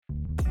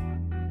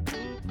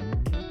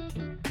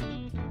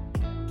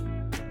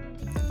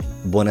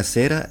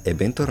Buonasera e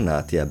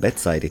bentornati a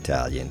Bedside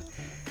Italian,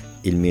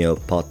 il mio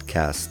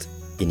podcast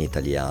in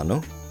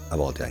italiano, a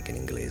volte anche in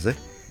inglese,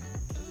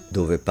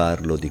 dove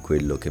parlo di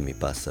quello che mi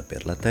passa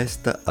per la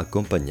testa,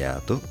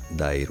 accompagnato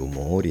dai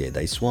rumori e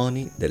dai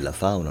suoni della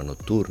fauna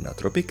notturna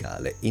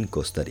tropicale in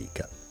Costa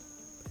Rica.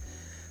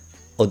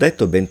 Ho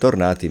detto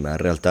bentornati, ma in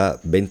realtà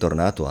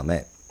bentornato a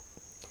me,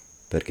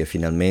 perché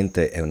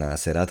finalmente è una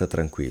serata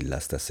tranquilla,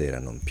 stasera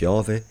non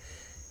piove,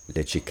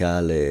 le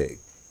cicale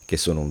che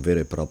sono un vero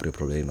e proprio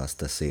problema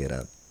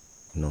stasera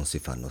non si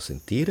fanno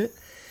sentire.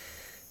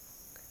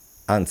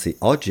 Anzi,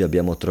 oggi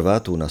abbiamo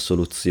trovato una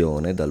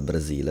soluzione dal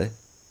Brasile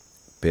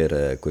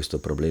per questo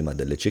problema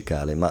delle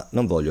cicale, ma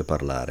non voglio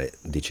parlare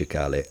di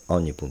cicale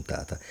ogni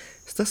puntata.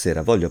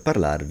 Stasera voglio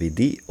parlarvi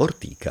di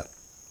ortica.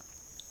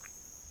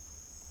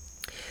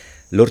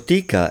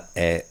 L'ortica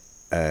è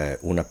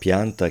una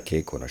pianta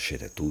che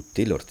conoscete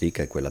tutti.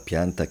 L'ortica è quella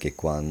pianta che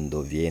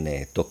quando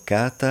viene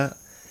toccata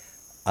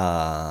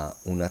ha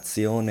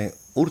un'azione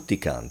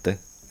urticante,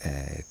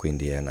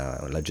 quindi è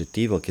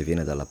l'aggettivo che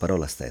viene dalla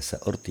parola stessa,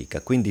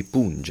 ortica, quindi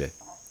punge.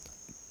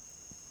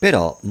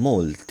 Però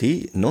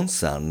molti non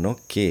sanno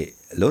che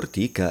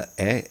l'ortica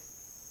è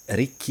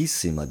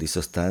ricchissima di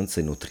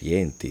sostanze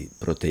nutrienti,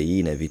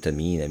 proteine,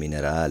 vitamine,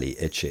 minerali,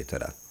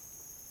 eccetera.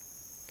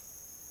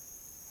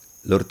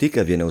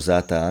 L'ortica viene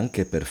usata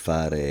anche per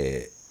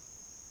fare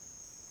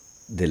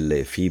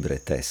delle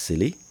fibre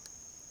tessili.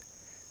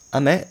 A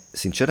me,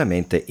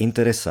 sinceramente,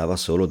 interessava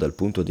solo dal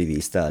punto di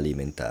vista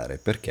alimentare,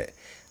 perché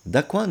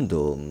da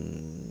quando,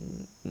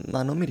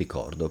 ma non mi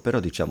ricordo, però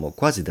diciamo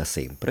quasi da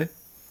sempre,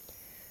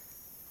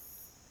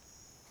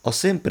 ho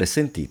sempre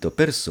sentito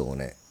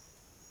persone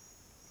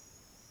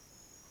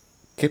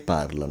che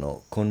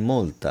parlano con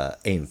molta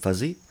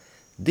enfasi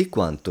di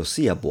quanto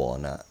sia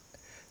buona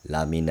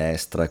la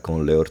minestra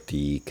con le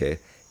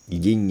ortiche,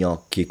 gli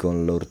gnocchi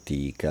con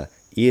l'ortica,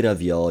 i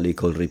ravioli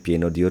col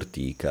ripieno di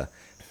ortica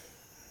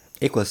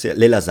e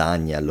le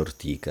lasagne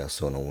all'ortica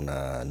sono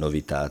una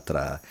novità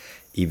tra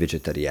i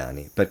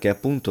vegetariani, perché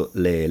appunto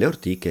le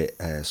ortiche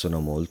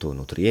sono molto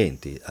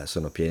nutrienti,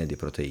 sono piene di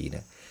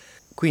proteine.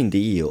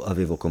 Quindi io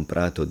avevo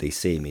comprato dei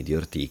semi di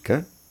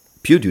ortica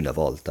più di una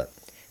volta,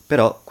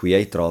 però qui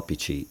ai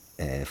tropici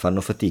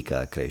fanno fatica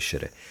a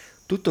crescere.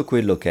 Tutto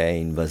quello che è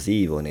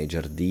invasivo nei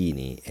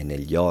giardini e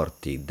negli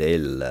orti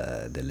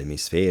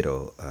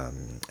dell'emisfero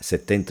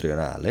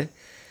settentrionale,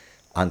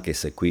 anche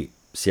se qui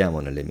siamo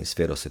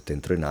nell'emisfero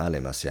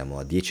settentrionale, ma siamo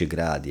a 10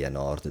 gradi a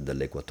nord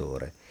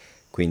dell'equatore,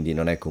 quindi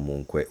non è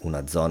comunque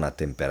una zona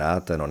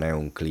temperata, non è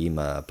un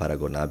clima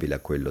paragonabile a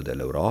quello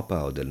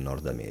dell'Europa o del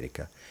Nord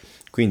America.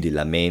 Quindi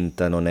la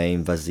menta non è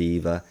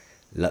invasiva,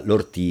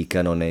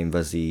 l'ortica non è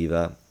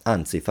invasiva,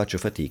 anzi faccio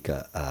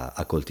fatica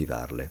a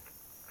coltivarle.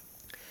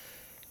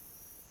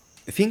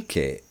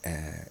 Finché,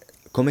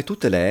 come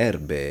tutte le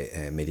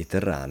erbe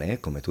mediterranee,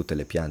 come tutte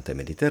le piante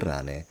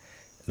mediterranee,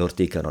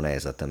 l'ortica non è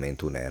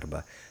esattamente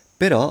un'erba,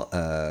 però,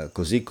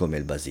 così come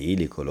il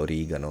basilico,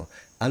 l'origano,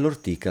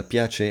 all'ortica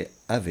piace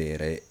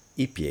avere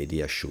i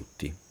piedi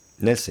asciutti,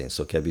 nel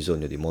senso che ha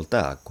bisogno di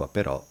molta acqua,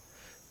 però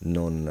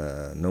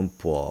non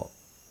può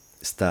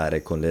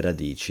stare con le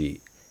radici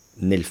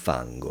nel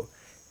fango.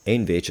 E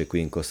invece qui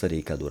in Costa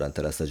Rica,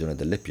 durante la stagione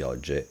delle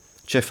piogge,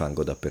 c'è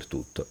fango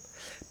dappertutto.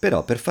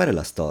 Però per fare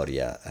la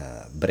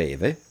storia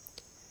breve,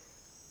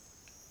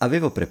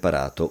 avevo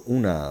preparato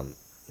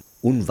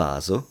un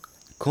vaso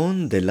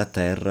con della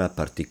terra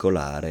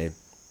particolare,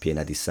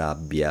 piena di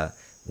sabbia,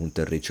 un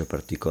terriccio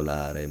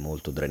particolare,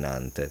 molto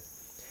drenante.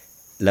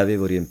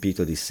 L'avevo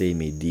riempito di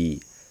semi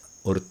di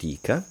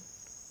ortica.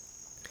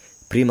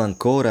 Prima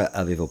ancora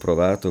avevo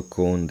provato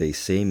con dei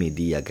semi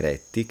di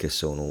agretti, che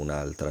sono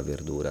un'altra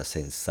verdura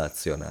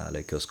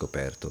sensazionale che ho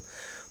scoperto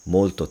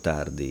molto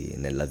tardi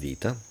nella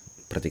vita,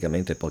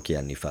 praticamente pochi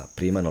anni fa.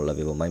 Prima non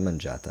l'avevo mai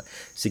mangiata.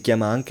 Si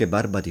chiama anche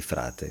barba di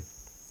frate.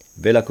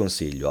 Ve la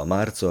consiglio a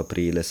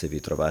marzo-aprile se vi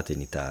trovate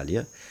in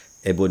Italia.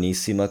 È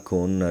buonissima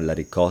con la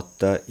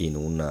ricotta in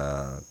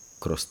una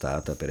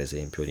crostata, per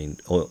esempio,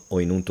 o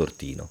in un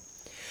tortino.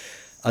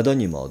 Ad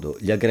ogni modo,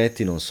 gli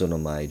agretti non sono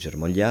mai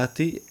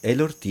germogliati e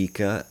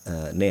l'ortica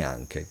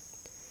neanche.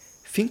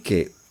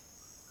 Finché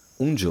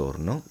un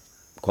giorno,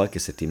 qualche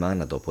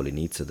settimana dopo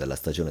l'inizio della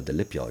stagione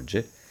delle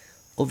piogge,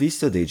 ho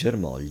visto dei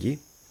germogli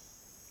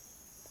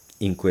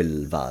in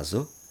quel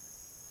vaso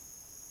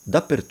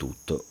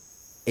dappertutto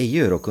e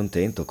io ero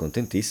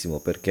contentissimo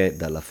perché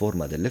dalla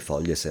forma delle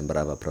foglie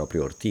sembrava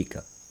proprio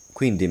ortica.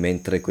 Quindi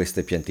mentre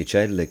queste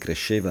pianticelle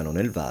crescevano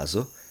nel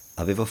vaso,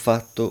 avevo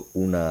fatto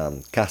una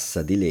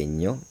cassa di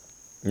legno,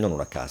 non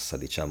una cassa,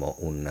 diciamo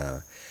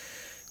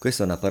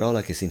questa è una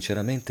parola che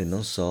sinceramente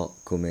non so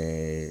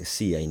come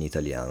sia in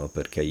italiano,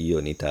 perché io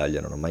in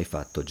Italia non ho mai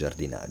fatto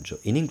giardinaggio.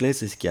 In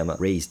inglese si chiama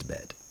raised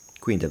bed,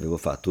 quindi avevo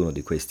fatto uno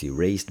di questi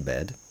raised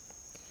bed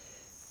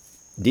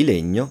di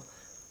legno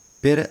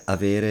per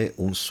avere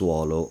un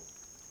suolo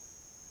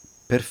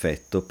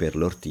perfetto per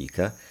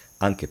l'ortica,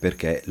 anche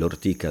perché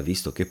l'ortica,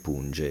 visto che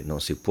punge,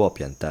 non si può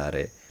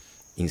piantare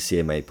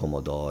insieme ai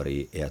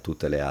pomodori e a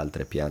tutte le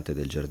altre piante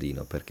del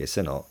giardino, perché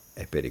sennò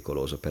è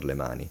pericoloso per le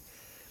mani.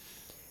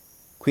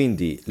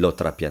 Quindi l'ho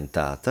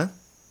trapiantata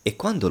e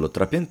quando l'ho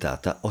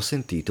trapiantata ho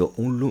sentito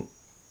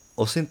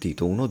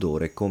un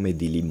odore come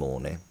di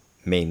limone,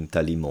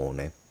 menta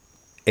limone.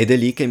 Ed è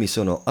lì che mi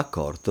sono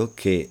accorto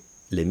che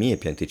le mie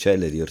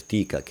pianticelle di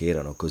ortica, che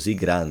erano così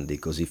grandi,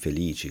 così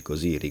felici,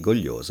 così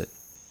rigogliose,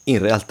 in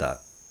realtà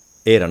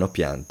erano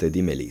piante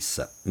di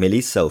melissa,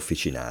 melissa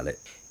officinale,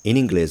 in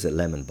inglese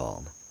lemon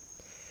balm.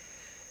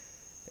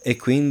 E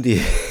quindi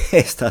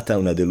è stata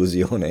una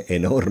delusione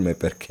enorme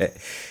perché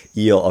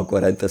io ho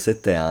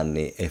 47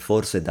 anni e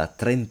forse da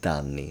 30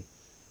 anni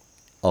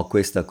ho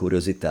questa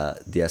curiosità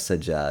di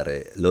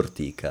assaggiare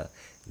l'ortica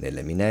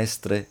nelle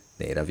minestre,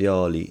 nei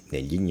ravioli,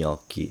 negli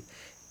gnocchi,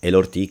 e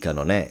l'ortica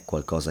non è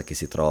qualcosa che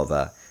si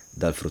trova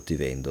dal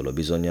fruttivendolo,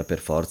 bisogna per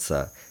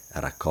forza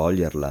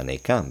raccoglierla nei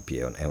campi,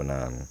 è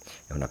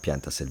una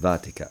pianta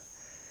selvatica.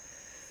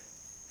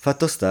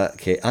 Fatto sta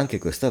che anche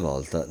questa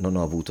volta non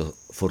ho avuto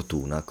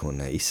fortuna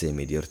con i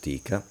semi di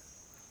ortica.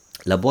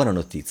 La buona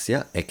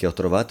notizia è che ho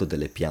trovato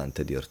delle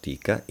piante di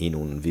ortica in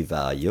un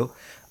vivaio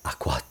a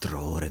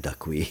 4 ore da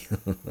qui.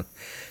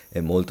 È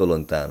molto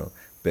lontano,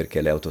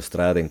 perché le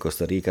autostrade in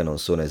Costa Rica non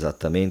sono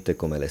esattamente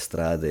come le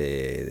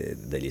strade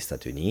degli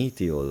Stati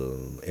Uniti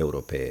o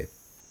europee.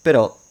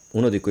 Però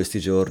uno di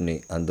questi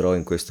giorni andrò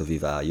in questo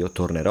vivaio,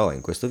 tornerò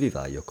in questo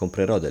vivaio,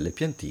 comprerò delle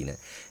piantine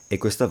e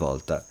questa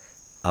volta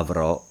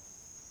avrò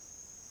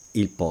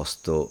il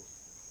posto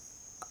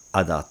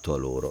adatto a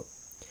loro.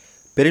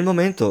 Per il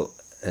momento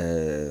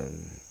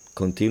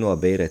continuo a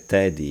bere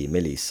tè di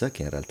melissa,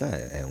 che in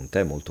realtà è un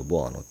tè molto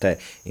buono. Tè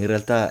in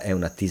realtà è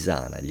una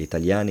tisana, gli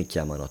italiani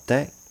chiamano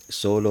tè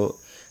solo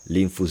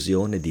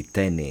l'infusione di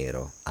tè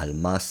nero, al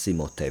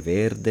massimo tè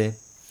verde,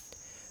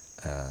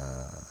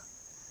 eh,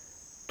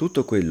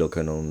 tutto quello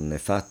che non è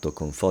fatto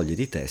con foglie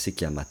di tè si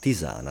chiama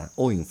tisana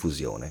o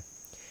infusione.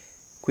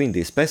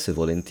 Quindi spesso e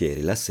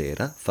volentieri la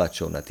sera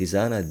faccio una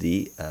tisana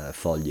di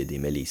foglie di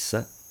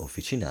melissa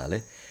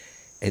officinale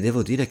e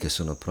devo dire che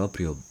sono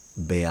proprio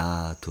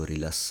beato,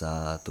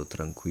 rilassato,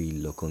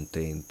 tranquillo,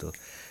 contento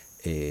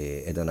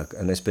ed è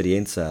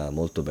un'esperienza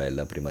molto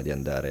bella prima di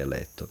andare a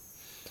letto.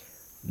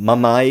 Ma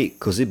mai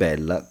così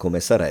bella come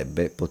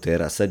sarebbe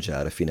poter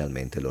assaggiare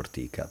finalmente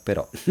l'ortica.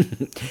 Però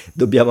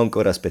dobbiamo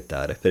ancora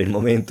aspettare. Per il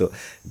momento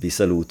vi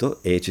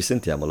saluto e ci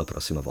sentiamo la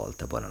prossima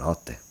volta.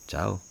 Buonanotte,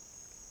 ciao!